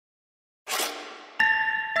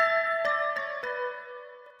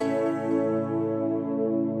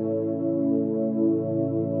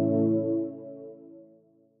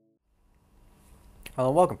Hello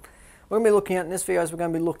and welcome. We're going to be looking at, in this video, we're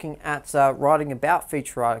going to be looking at writing about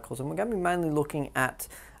feature articles, and we're going to be mainly looking at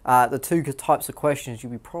the two types of questions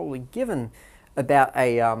you'll be probably given about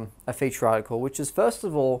a feature article, which is first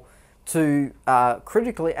of all to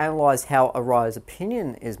critically analyze how a writer's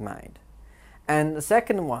opinion is made. And the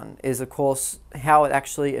second one is, of course, how it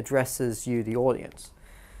actually addresses you, the audience.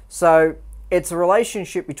 So it's a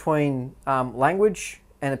relationship between language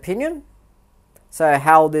and opinion. So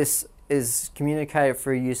how this is communicated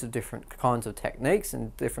through use of different kinds of techniques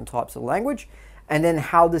and different types of language, and then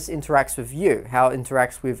how this interacts with you, how it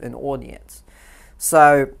interacts with an audience.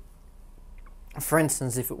 So, for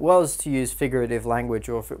instance, if it was to use figurative language,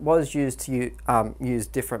 or if it was used to use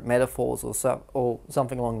different metaphors or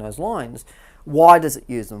something along those lines, why does it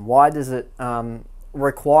use them? Why does it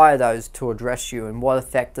require those to address you, and what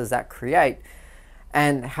effect does that create?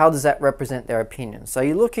 And how does that represent their opinion? So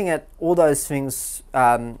you're looking at all those things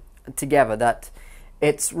together, that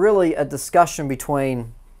it's really a discussion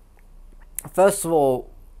between, first of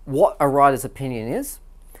all, what a writer's opinion is,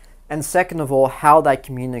 and second of all, how they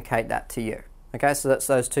communicate that to you. Okay, so that's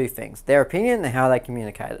those two things, their opinion and how they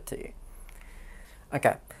communicate it to you.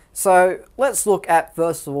 Okay, so let's look at,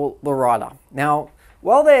 first of all, the writer. Now,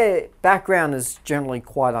 while their background is generally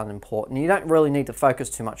quite unimportant, you don't really need to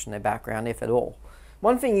focus too much on their background, if at all.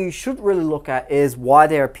 One thing you should really look at is why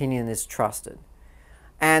their opinion is trusted.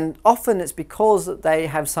 And often it's because they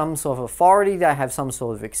have some sort of authority, they have some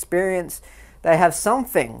sort of experience, they have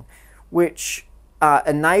something which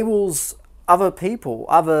enables other people,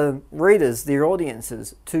 other readers, their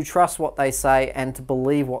audiences, to trust what they say and to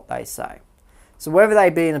believe what they say. So whether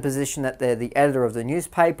they be in a position that they're the editor of the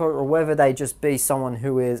newspaper, or whether they just be someone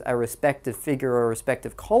who is a respected figure or a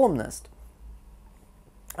respected columnist,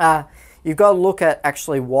 you've got to look at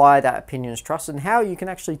actually why that opinion is trusted and how you can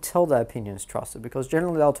actually tell that opinion is trusted, because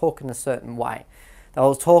generally they'll talk in a certain way.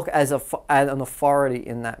 They'll talk as an authority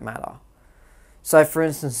in that matter. So for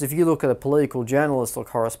instance, if you look at a political journalist or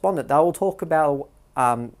correspondent, they will talk about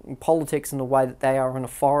politics in the way that they are an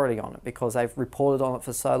authority on it, because they've reported on it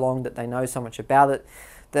for so long, that they know so much about it,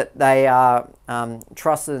 that they are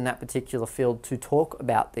trusted in that particular field to talk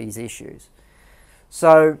about these issues.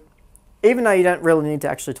 So even though you don't really need to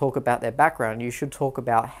actually talk about their background, you should talk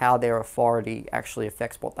about how their authority actually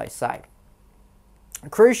affects what they say.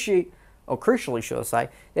 Crucially, should I say,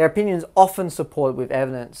 their opinion is often supported with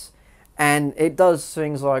evidence, and it does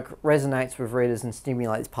things like resonates with readers and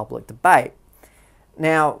stimulates public debate.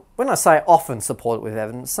 Now, when I say often supported with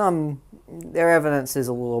evidence, their evidence is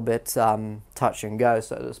a little bit touch and go,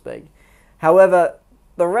 so to speak. However,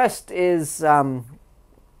 the rest is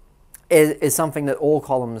something that all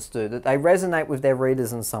columnists do, that they resonate with their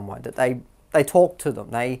readers in some way, that they talk to them,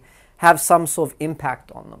 they have some sort of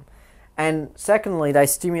impact on them. And secondly, they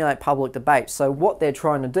stimulate public debate. So what they're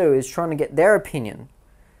trying to do is trying to get their opinion,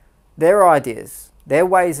 their ideas, their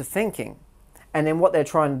ways of thinking, and then what they're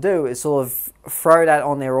trying to do is sort of throw that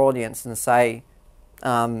on their audience and say,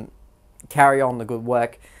 carry on the good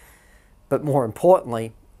work, but more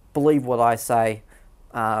importantly, believe what I say,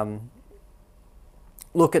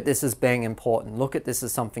 look at this as being important, look at this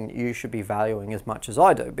as something that you should be valuing as much as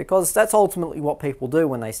I do, because that's ultimately what people do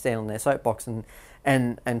when they stand on their soapbox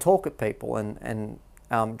and talk at people and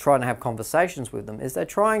trying to have conversations with them, is they're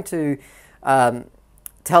trying to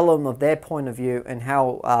tell them of their point of view and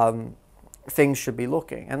how things should be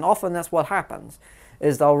looking. And often that's what happens,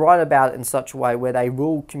 is they'll write about it in such a way where they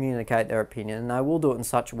will communicate their opinion, and they will do it in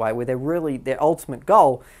such a way where their ultimate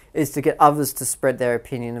goal is to get others to spread their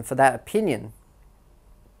opinion, and for that opinion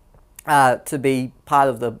to be part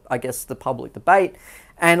of the public debate,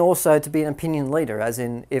 and also to be an opinion leader, as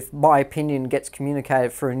in, if my opinion gets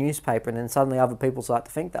communicated through a newspaper and then suddenly other people start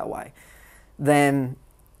to think that way, then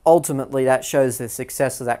ultimately that shows the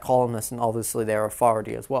success of that columnist and obviously their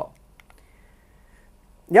authority as well.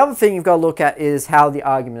 The other thing you've got to look at is how the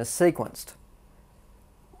argument is sequenced.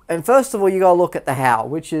 And first of all, you've got to look at the how,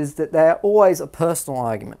 which is that they're always a personal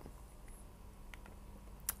argument.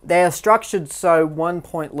 They are structured so one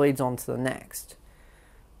point leads on to the next.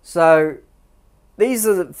 So these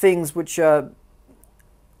are the things which are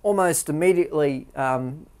almost immediately,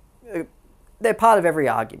 they're part of every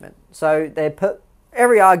argument. So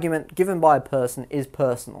every argument given by a person is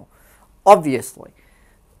personal, obviously.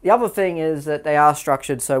 The other thing is that they are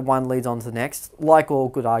structured so one leads on to the next, like all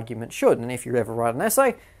good arguments should. And if you ever write an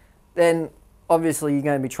essay, then obviously you're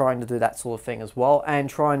going to be trying to do that sort of thing as well, and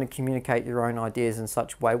trying to communicate your own ideas in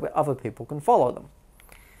such a way where other people can follow them.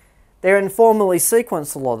 They're informally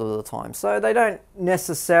sequenced a lot of the time, so they don't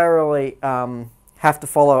necessarily have to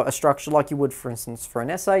follow a structure like you would, for instance, for an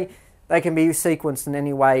essay. They can be sequenced in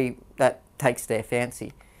any way that takes their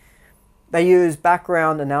fancy. They use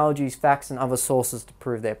background, analogies, facts, and other sources to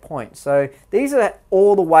prove their point. So these are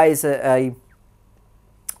all the ways that a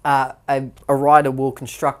writer will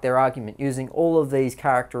construct their argument, using all of these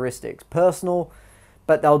characteristics. Personal,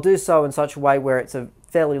 but they'll do so in such a way where it's a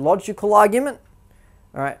fairly logical argument.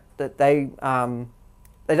 All right, that they don't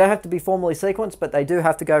have to be formally sequenced, but they do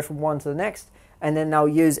have to go from one to the next, and then they'll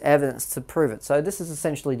use evidence to prove it. So this is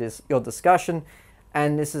essentially your discussion,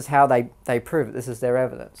 and this is how they prove it. This is their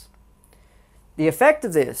evidence. The effect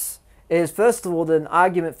of this is, first of all, that an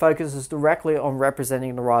argument focuses directly on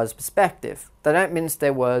representing the writer's perspective. They don't mince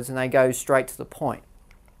their words, and they go straight to the point.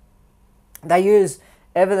 They use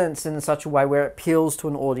evidence in such a way where it appeals to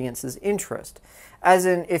an audience's interest. As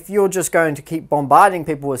in, if you're just going to keep bombarding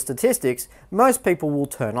people with statistics, most people will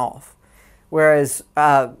turn off. Whereas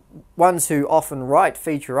ones who often write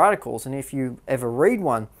feature articles, and if you ever read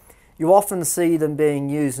one, you often see them being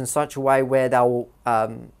used in such a way where they'll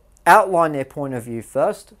outline their point of view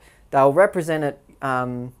first, they'll represent it,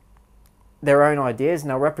 their own ideas,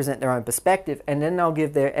 and they'll represent their own perspective, and then they'll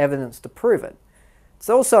give their evidence to prove it. It's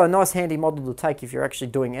also a nice handy model to take if you're actually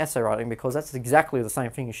doing essay writing, because that's exactly the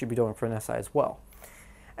same thing you should be doing for an essay as well.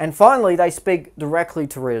 And finally, they speak directly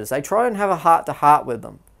to readers. They try and have a heart-to-heart with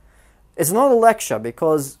them. It's not a lecture,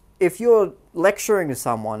 because if you're lecturing to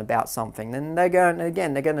someone about something, then they're going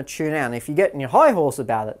to tune out. And if you get in your high horse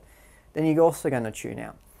about it, then you're also going to tune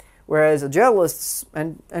out. Whereas journalists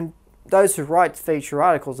and those who write feature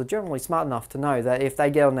articles are generally smart enough to know that if they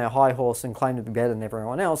get on their high horse and claim to be better than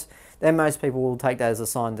everyone else, then most people will take that as a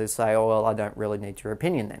sign to say, oh, well, I don't really need your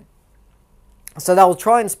opinion then. So they'll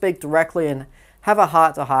try and speak directly and have a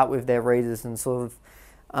heart-to-heart with their readers and sort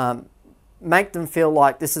of make them feel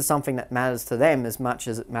like this is something that matters to them as much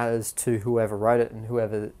as it matters to whoever wrote it and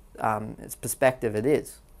whoever its perspective it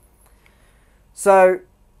is. So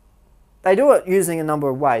they do it using a number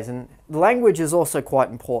of ways, and the language is also quite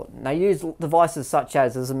important. They use devices such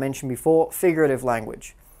as I mentioned before, figurative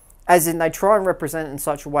language. As in, they try and represent it in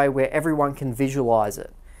such a way where everyone can visualize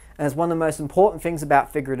it. And it's one of the most important things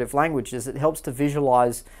about figurative language is it helps to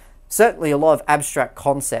visualize certainly a lot of abstract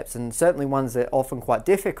concepts, and certainly ones that are often quite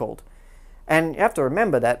difficult. And you have to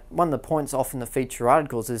remember that one of the points often of feature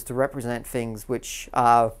articles is to represent things which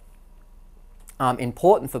are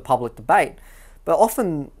important for public debate. But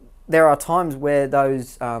often there are times where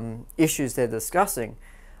those issues they're discussing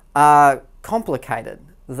are complicated,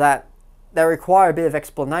 that they require a bit of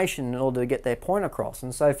explanation in order to get their point across.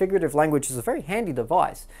 And so figurative language is a very handy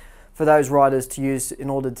device for those writers to use in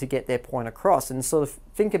order to get their point across, and sort of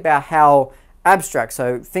think about how abstract,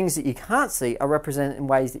 so things that you can't see, are represented in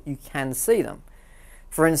ways that you can see them.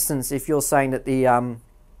 For instance, if you're saying that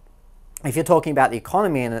if you're talking about the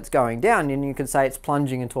economy and it's going down, then you can say it's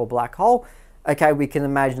plunging into a black hole. Okay, we can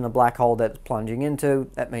imagine a black hole that it's plunging into.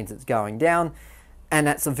 That means it's going down. And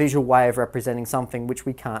that's a visual way of representing something which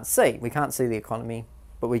we can't see. We can't see the economy,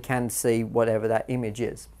 but we can see whatever that image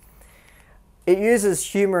is. It uses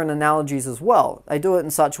humor and analogies as well. They do it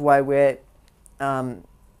in such a way where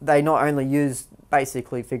they not only use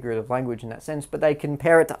basically figurative language in that sense, but they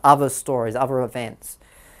compare it to other stories, other events,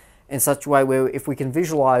 in such a way where if we can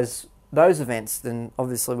visualize those events, then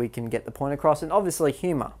obviously we can get the point across, and obviously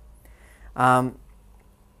humor.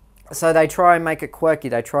 So they try and make it quirky,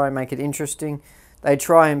 they try and make it interesting, they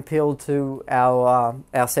try and appeal to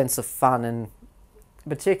our sense of fun, and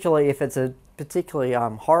particularly if it's a particularly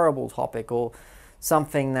horrible topic or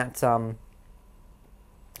something that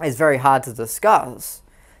is very hard to discuss,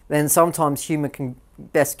 then sometimes humor can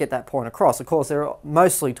best get that point across. Of course, there are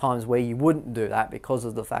mostly times where you wouldn't do that because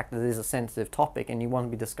of the fact that it is a sensitive topic and you want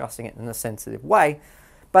to be discussing it in a sensitive way,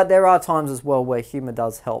 but there are times as well where humor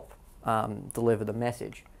does help deliver the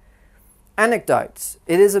message. Anecdotes.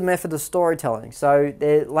 It is a method of storytelling, so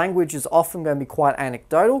their language is often going to be quite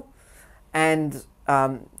anecdotal, and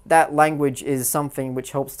that language is something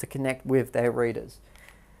which helps to connect with their readers.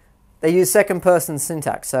 They use second person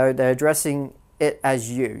syntax, so they're addressing it as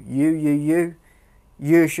you.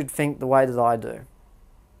 You should think the way that I do.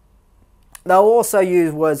 They'll also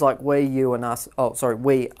use words like we, you, and us,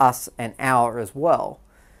 we, us, and our as well.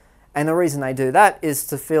 And the reason they do that is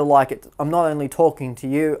to feel like I'm not only talking to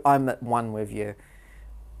you, I'm at one with you.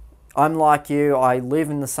 I'm like you, I live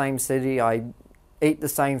in the same city, I eat the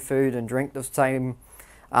same food and drink the same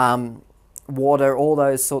water, all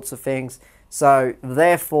those sorts of things. So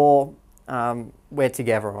therefore, we're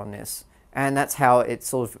together on this. And that's how it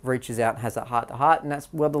sort of reaches out and has that heart-to-heart, and that's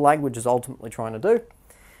what the language is ultimately trying to do.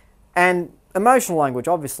 And emotional language,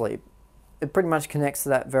 obviously, it pretty much connects to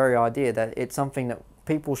that very idea that it's something that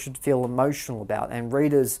people should feel emotional about, and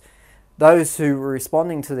readers, those who are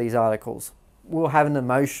responding to these articles, will have an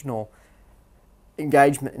emotional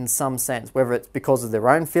engagement in some sense, whether it's because of their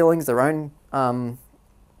own feelings, their own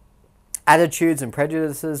attitudes and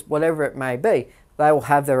prejudices, whatever it may be, they will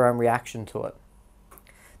have their own reaction to it.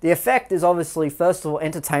 The effect is obviously, first of all,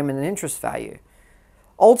 entertainment and interest value.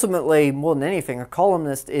 Ultimately, more than anything, a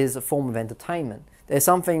columnist is a form of entertainment. There's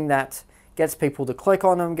something that gets people to click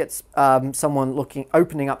on them, gets someone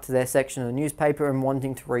opening up to their section of the newspaper and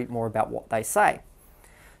wanting to read more about what they say.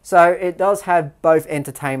 So it does have both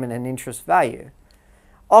entertainment and interest value.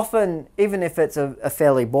 Often, even if it's a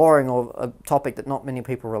fairly boring or a topic that not many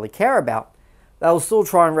people really care about, they'll still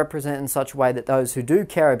try and represent it in such a way that those who do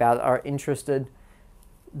care about it are interested,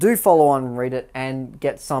 do follow on and read it, and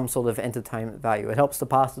get some sort of entertainment value. It helps to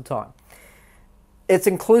pass the time. It's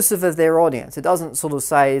inclusive of their audience. It doesn't sort of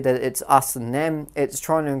say that it's us and them. It's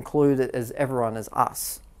trying to include it as everyone as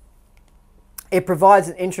us. It provides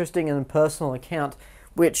an interesting and personal account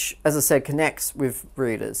which, as I said, connects with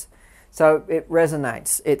readers. So it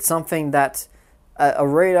resonates. It's something that a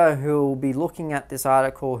reader who will be looking at this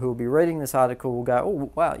article, who will be reading this article, will go,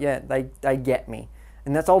 oh, wow, yeah, they get me.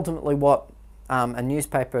 And that's ultimately what a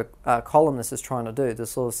newspaper columnist is trying to do, to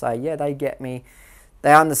sort of say, yeah, they get me.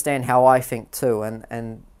 They understand how I think too.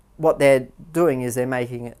 And what they're doing is they're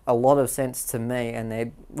making a lot of sense to me, and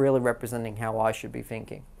they're really representing how I should be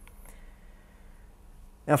thinking.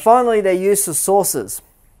 Now, finally, their use of sources.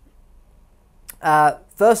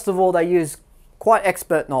 First of all, they use quite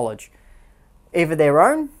expert knowledge, either their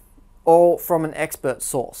own or from an expert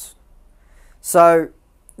source. So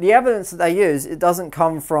the evidence that they use, it doesn't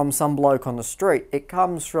come from some bloke on the street. It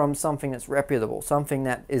comes from something that's reputable, something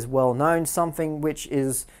that is well known, something which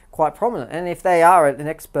is quite prominent. And if they are an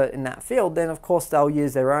expert in that field, then of course they'll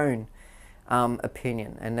use their own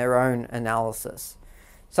opinion and their own analysis.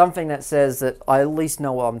 Something that says that I at least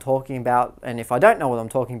know what I'm talking about, and if I don't know what I'm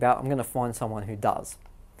talking about, I'm going to find someone who does.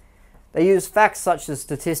 They use facts such as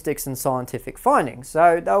statistics and scientific findings.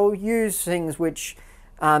 So they'll use things which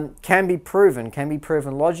can be proven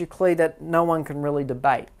logically, that no one can really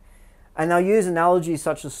debate. And they'll use analogies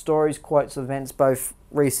such as stories, quotes, events, both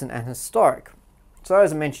recent and historic. So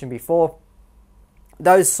as I mentioned before,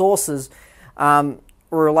 those sources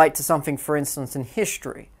relate to something, for instance, in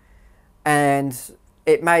history. And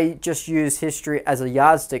it may just use history as a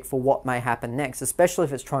yardstick for what may happen next, especially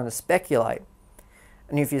if it's trying to speculate.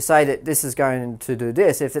 And if you say that this is going to do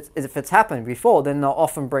this, if it's happened before, then they'll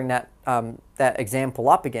often bring that example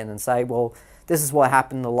up again and say, well, this is what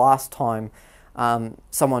happened the last time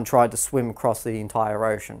someone tried to swim across the entire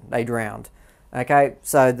ocean. They drowned. Okay,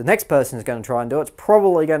 so the next person is going to try and do it. It's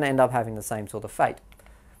probably going to end up having the same sort of fate.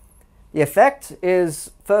 The effect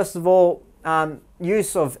is, first of all,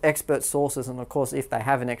 use of expert sources, and of course, if they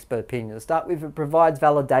have an expert opinion to start with, it provides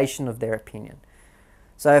validation of their opinion.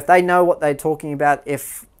 So if they know what they're talking about,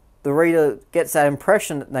 if the reader gets that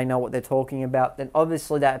impression that they know what they're talking about, then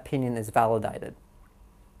obviously that opinion is validated.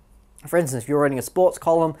 For instance, if you're reading a sports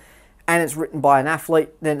column and it's written by an athlete,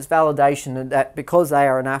 then it's validation that because they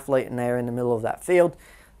are an athlete and they're in the middle of that field,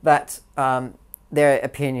 that their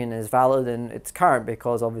opinion is valid and it's current,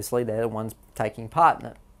 because obviously they're the ones taking part in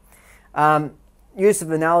it. Use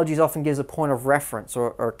of analogies often gives a point of reference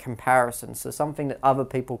or comparison, so something that other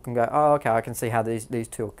people can go, oh, okay, I can see how these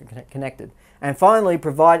two are connected. And finally,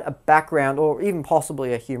 provide a background or even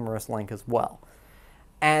possibly a humorous link as well.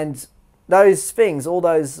 And those things, all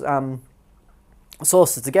those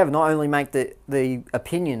sources together, not only make the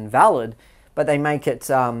opinion valid, but they make it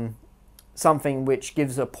something which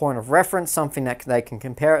gives a point of reference, something that they can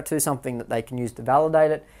compare it to, something that they can use to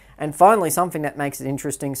validate it. And finally, something that makes it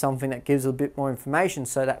interesting, something that gives a bit more information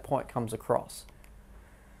so that point comes across.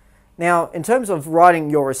 Now, in terms of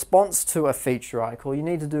writing your response to a feature article, you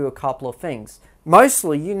need to do a couple of things.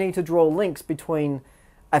 Mostly, you need to draw links between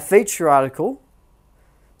a feature article,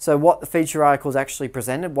 so what the feature article is actually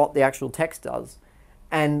presented, what the actual text does,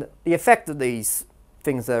 and the effect of these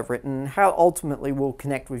things that are written, how ultimately will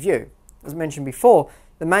connect with you. As mentioned before,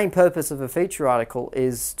 the main purpose of a feature article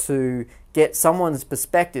is to get someone's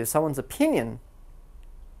perspective, someone's opinion,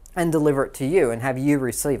 and deliver it to you and have you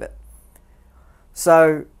receive it.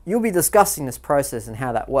 So you'll be discussing this process and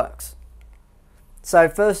how that works. So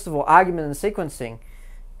first of all, argument and sequencing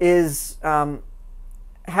is how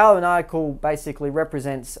an article basically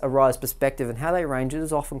represents a writer's perspective, and how they arrange it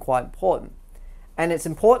is often quite important. And it's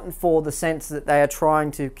important for the sense that they are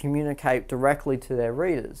trying to communicate directly to their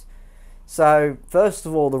readers. So first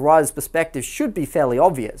of all, the writer's perspective should be fairly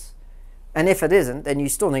obvious. And if it isn't, then you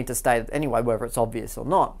still need to state it anyway, whether it's obvious or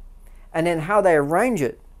not. And then how they arrange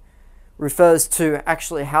it refers to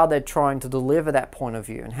actually how they're trying to deliver that point of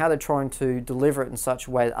view and how they're trying to deliver it in such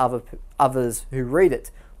a way that others who read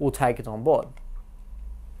it will take it on board.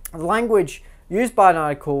 The language used by an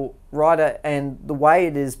article writer and the way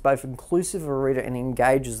it is both inclusive of a reader and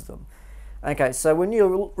engages them. Okay, so when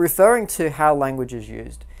you're referring to how language is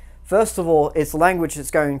used, first of all, it's language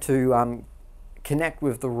that's going to connect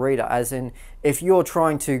with the reader, as in if you're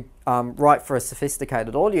trying to write for a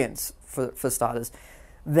sophisticated audience, for starters,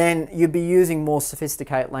 then you'd be using more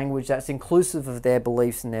sophisticated language that's inclusive of their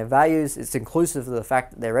beliefs and their values. It's inclusive of the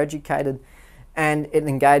fact that they're educated, and it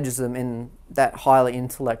engages them in that highly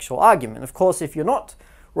intellectual argument. Of course, if you're not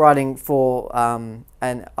writing for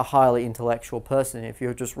a highly intellectual person, if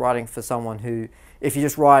you're just writing for someone who, if you're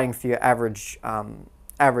just writing for your average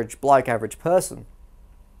bloke, average person,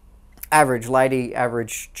 average lady,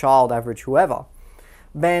 average child, average whoever,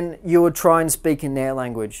 then you would try and speak in their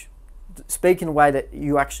language, speak in a way that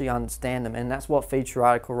you actually understand them, and that's what feature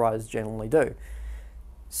article writers generally do.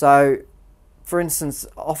 So, for instance,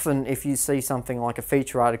 often if you see something like a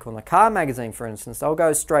feature article in a car magazine, for instance, they'll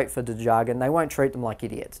go straight for the jargon. They won't treat them like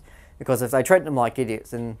idiots, because if they treat them like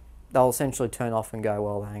idiots, then they'll essentially turn off and go,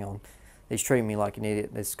 well, hang on, he's treating me like an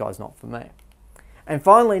idiot, this guy's not for me. And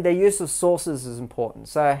finally, their use of sources is important.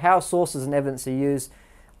 So how sources and evidence are used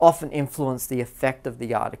often influence the effect of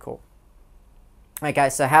the article. Okay,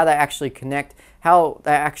 so how they actually connect, how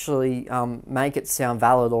they actually make it sound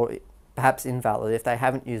valid or perhaps invalid if they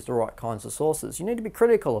haven't used the right kinds of sources. You need to be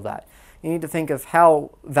critical of that. You need to think of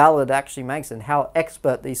how valid it actually makes and how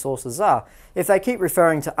expert these sources are. If they keep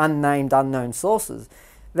referring to unnamed, unknown sources,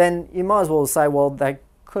 then you might as well say, well, they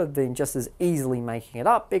could have been just as easily making it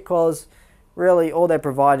up, because really all they're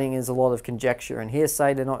providing is a lot of conjecture and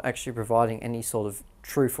hearsay. They're not actually providing any sort of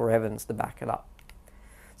truth or evidence to back it up.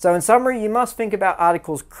 So in summary, you must think about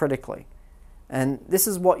articles critically. And this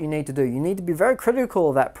is what you need to do. You need to be very critical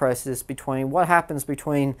of that process between what happens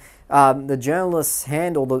between the journalist's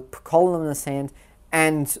hand or the columnist's hand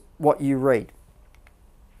and what you read.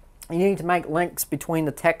 You need to make links between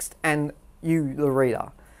the text and you, the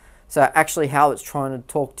reader. So actually how it's trying to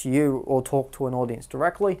talk to you or talk to an audience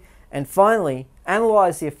directly. And finally,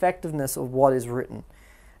 analyze the effectiveness of what is written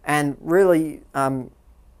and really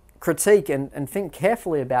critique and think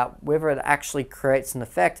carefully about whether it actually creates an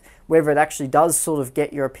effect, whether it actually does sort of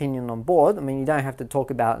get your opinion on board. I mean, you don't have to talk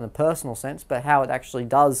about it in a personal sense, but how it actually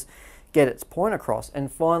does get its point across. And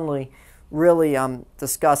finally, really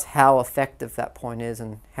discuss how effective that point is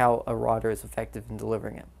and how a writer is effective in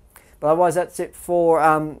delivering it. But otherwise, that's it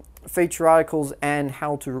for feature articles and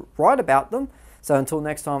how to write about them. So until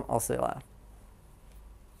next time, I'll see you later.